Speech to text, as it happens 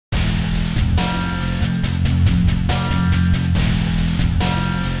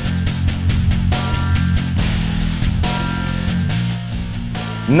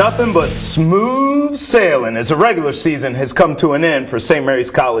Nothing but smooth sailing as the regular season has come to an end for St.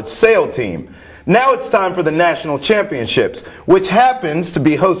 Mary's College sail team. Now it's time for the National Championships, which happens to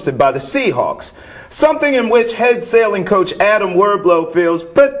be hosted by the Seahawks, something in which head sailing coach Adam Werblow feels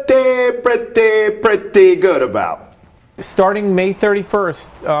pretty good about. Starting May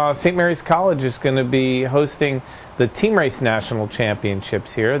 31st, St. Mary's College is going to be hosting the Team Race National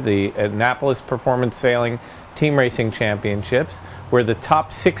Championships here, the Annapolis Performance Sailing Team Racing Championships, where the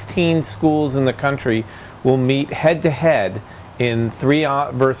top 16 schools in the country will meet head-to-head in 3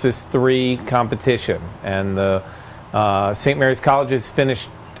 versus 3 competition. And the St. Mary's College has finished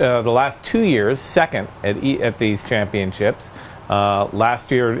the last 2 years second at these championships. Last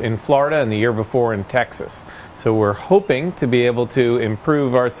year in Florida and the year before in Texas. So we're hoping to be able to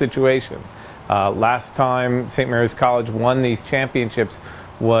improve our situation. Last time St. Mary's College won these championships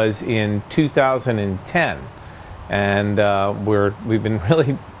was in 2010. And we've been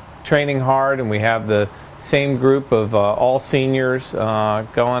really training hard, and we have the same group of all seniors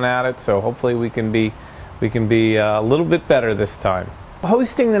going at it. So hopefully we can be a little bit better this time.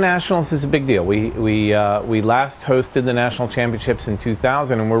 Hosting the Nationals is a big deal. We last hosted the National Championships in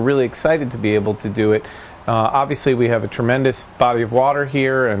 2000, and we're really excited to be able to do it. Obviously, we have a tremendous body of water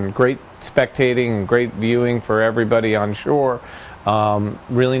here and great spectating and great viewing for everybody on shore.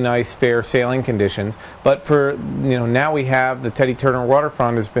 Really nice, fair sailing conditions. But for now we have the Teddy Turner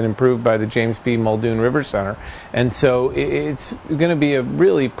Waterfront has been improved by the James P. Muldoon River Center, and so it's going to be a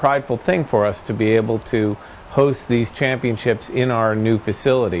really prideful thing for us to be able to host these championships in our new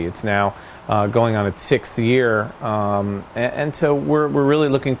facility. It's now going on its 6th year, and so we're really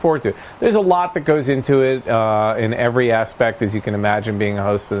looking forward to it. There's a lot that goes into it in every aspect, as you can imagine, being a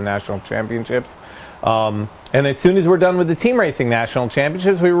host of the National Championships. And as soon as we're done with the Team Racing National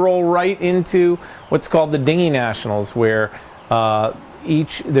Championships, we roll right into what's called the Dinghy Nationals, where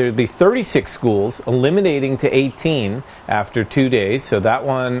there'll be 36 schools, eliminating to 18 after 2 days. So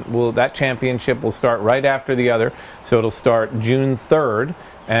that championship will start right after the other. So it'll start June 3rd,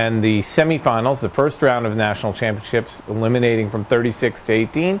 and the semifinals, the first round of national championships, eliminating from 36 to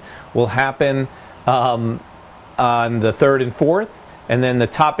 18, will happen on the 3rd and 4th. And then the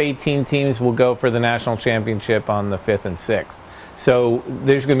top 18 teams will go for the national championship on the 5th and 6th. So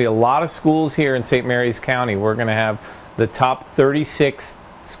there's going to be a lot of schools here in St. Mary's County. We're going to have the top 36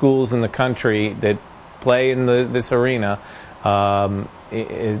 schools in the country that play in this arena.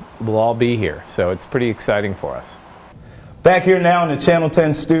 It will all be here. So it's pretty exciting for us. Back here now in the Channel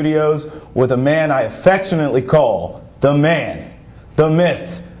 10 studios with a man I affectionately call the man, the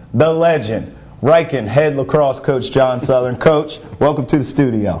myth, the legend, Ryken head lacrosse coach John Sothoron. Coach, welcome to the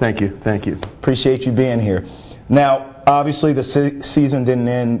studio. Thank you. Thank you. Appreciate you being here. Now, obviously the season didn't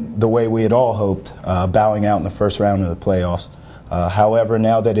end the way we had all hoped, bowing out in the first round of the playoffs. However,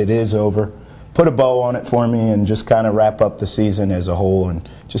 now that it is over, put a bow on it for me and just kind of wrap up the season as a whole and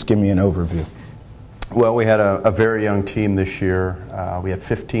just give me an overview. Well, we had a very young team this year. We had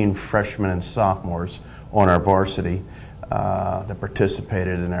 15 freshmen and sophomores on our varsity that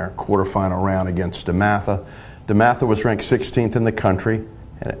participated in our quarterfinal round against DeMatha. DeMatha was ranked 16th in the country,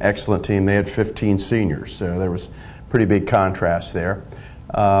 had an excellent team. They had 15 seniors, so there was pretty big contrast there.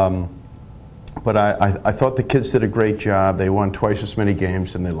 But I thought the kids did a great job. They won twice as many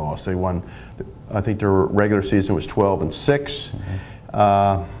games than they lost. They won, I think their regular season was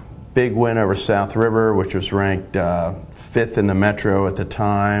 12-6. Big win over South River, which was ranked 5th in the Metro at the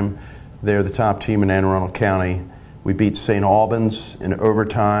time. They're the top team in Anne Arundel County. We beat St. Albans in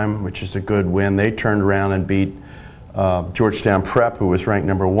overtime, which is a good win. They turned around and beat Georgetown Prep, who was ranked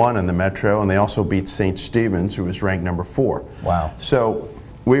number 1 in the Metro, and they also beat St. Stephen's, who was ranked number 4. Wow. So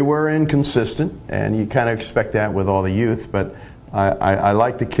we were inconsistent, and you kind of expect that with all the youth, but I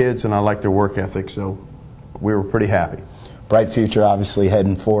like the kids and I like their work ethic, so we were pretty happy. Bright future, obviously,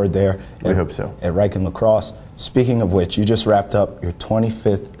 heading forward there. We hope so. At Ryken Lacrosse. Speaking of which, you just wrapped up your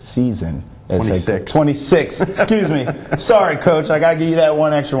 25th season. 26, excuse me. Sorry, Coach, I got to give you that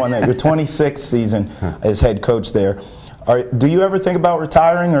one extra one there. Your 26th season as head coach there. Do you ever think about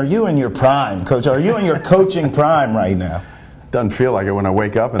retiring? Are you in your prime, Coach? Are you in your coaching prime right now? Doesn't feel like it when I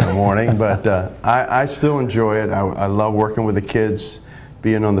wake up in the morning, but I still enjoy it. I love working with the kids,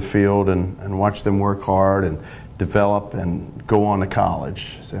 being on the field and watch them work hard and develop and go on to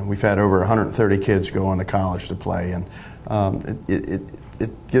college. So we've had over 130 kids go on to college to play, and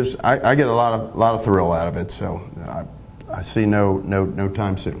it gives. I get a lot of thrill out of it. So I see no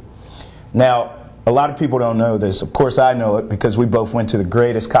time soon. Now, a lot of people don't know this. Of course, I know it because we both went to the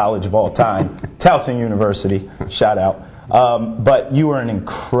greatest college of all time, Towson University. Shout out. But you were an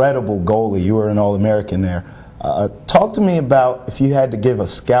incredible goalie. You were an All-American there. Talk to me about if you had to give a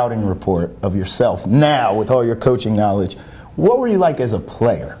scouting report of yourself now with all your coaching knowledge. What were you like as a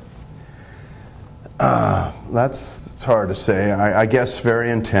player? It's hard to say. I guess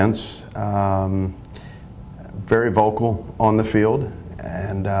very intense, very vocal on the field,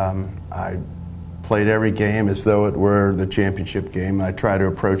 and I played every game as though it were the championship game. I try to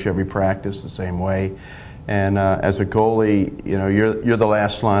approach every practice the same way. And as a goalie, you know, you're the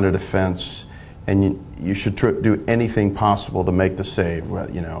last line of defense, and you should do anything possible to make the save.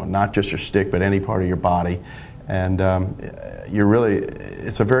 You know, not just your stick, but any part of your body. And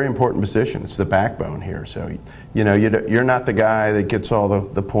it's a very important position. It's the backbone here. So, you know, you're not the guy that gets all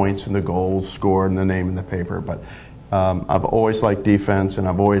the points and the goals scored and the name in the paper. But I've always liked defense, and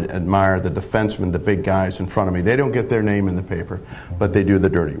I've always admired the defensemen, the big guys in front of me. They don't get their name in the paper, but they do the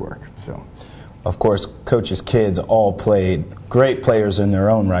dirty work. So, of course, Coach's kids all played great players in their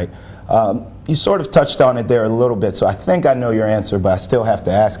own right. You sort of touched on it there a little bit, so I think I know your answer, but I still have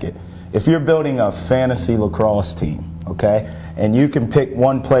to ask it. If you're building a fantasy lacrosse team, okay, and you can pick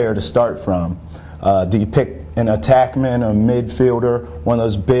one player to start from, do you pick an attackman, a midfielder, one of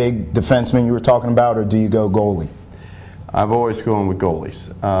those big defensemen you were talking about, or do you go goalie? I've always gone with goalies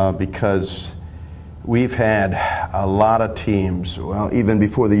because we've had a lot of teams. Well, even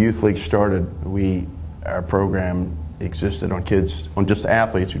before the youth league started, our program existed on kids, on just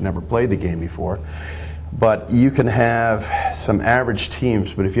athletes who never played the game before. But you can have some average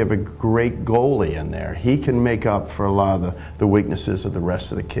teams, but if you have a great goalie in there, he can make up for a lot of the weaknesses of the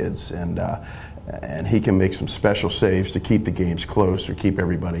rest of the kids, and he can make some special saves to keep the games close or keep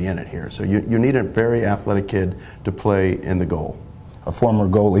everybody in it here. So you need a very athletic kid to play in the goal. A former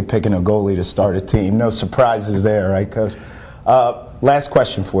goalie picking a goalie to start a team. No surprises there, right, Coach? Last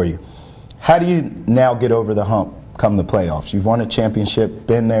question for you. How do you now get over the hump come the playoffs? You've won a championship,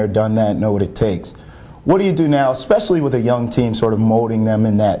 been there, done that, know what it takes. What do you do now, especially with a young team, sort of molding them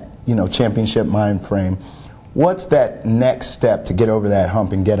in that, you know, championship mind frame? What's that next step to get over that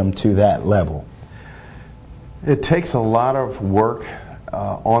hump and get them to that level? It takes a lot of work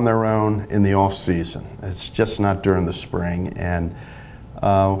on their own in the off season. It's just not during the spring, and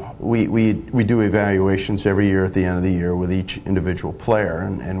we do evaluations every year at the end of the year with each individual player,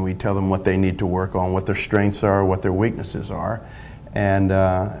 and we tell them what they need to work on, what their strengths are, what their weaknesses are, and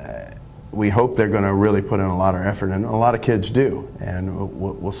we hope they're going to really put in a lot of effort, and a lot of kids do. And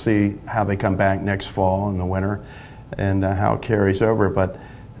we'll see how they come back next fall in the winter and how it carries over. But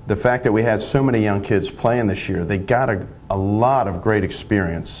the fact that we had so many young kids playing this year, they got a lot of great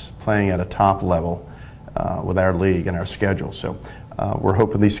experience playing at a top level with our league and our schedule. So we're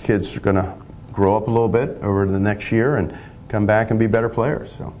hoping these kids are going to grow up a little bit over the next year and come back and be better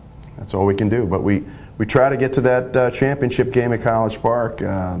players. So that's all we can do. But we try to get to that championship game at College Park.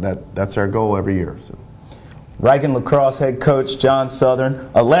 That's our goal every year. So. Ryken Lacrosse head coach John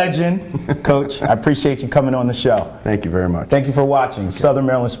Sothoron, a legend. Coach, I appreciate you coming on the show. Thank you very much. Thank you for watching Southern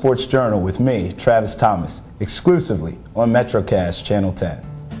Maryland Sports Journal with me, Travis Thomas, exclusively on MetroCast Channel 10.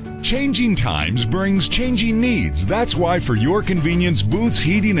 Changing times brings changing needs. That's why, for your convenience, Booth's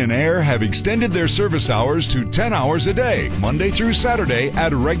Heating and Air have extended their service hours to 10 hours a day, Monday through Saturday,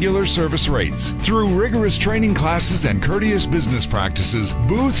 at regular service rates. Through rigorous training classes and courteous business practices,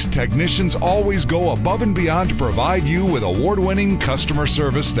 Booth's technicians always go above and beyond to provide you with award-winning customer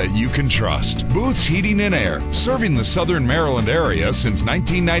service that you can trust. Booth's Heating and Air, serving the Southern Maryland area since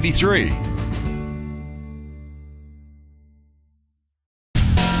 1993.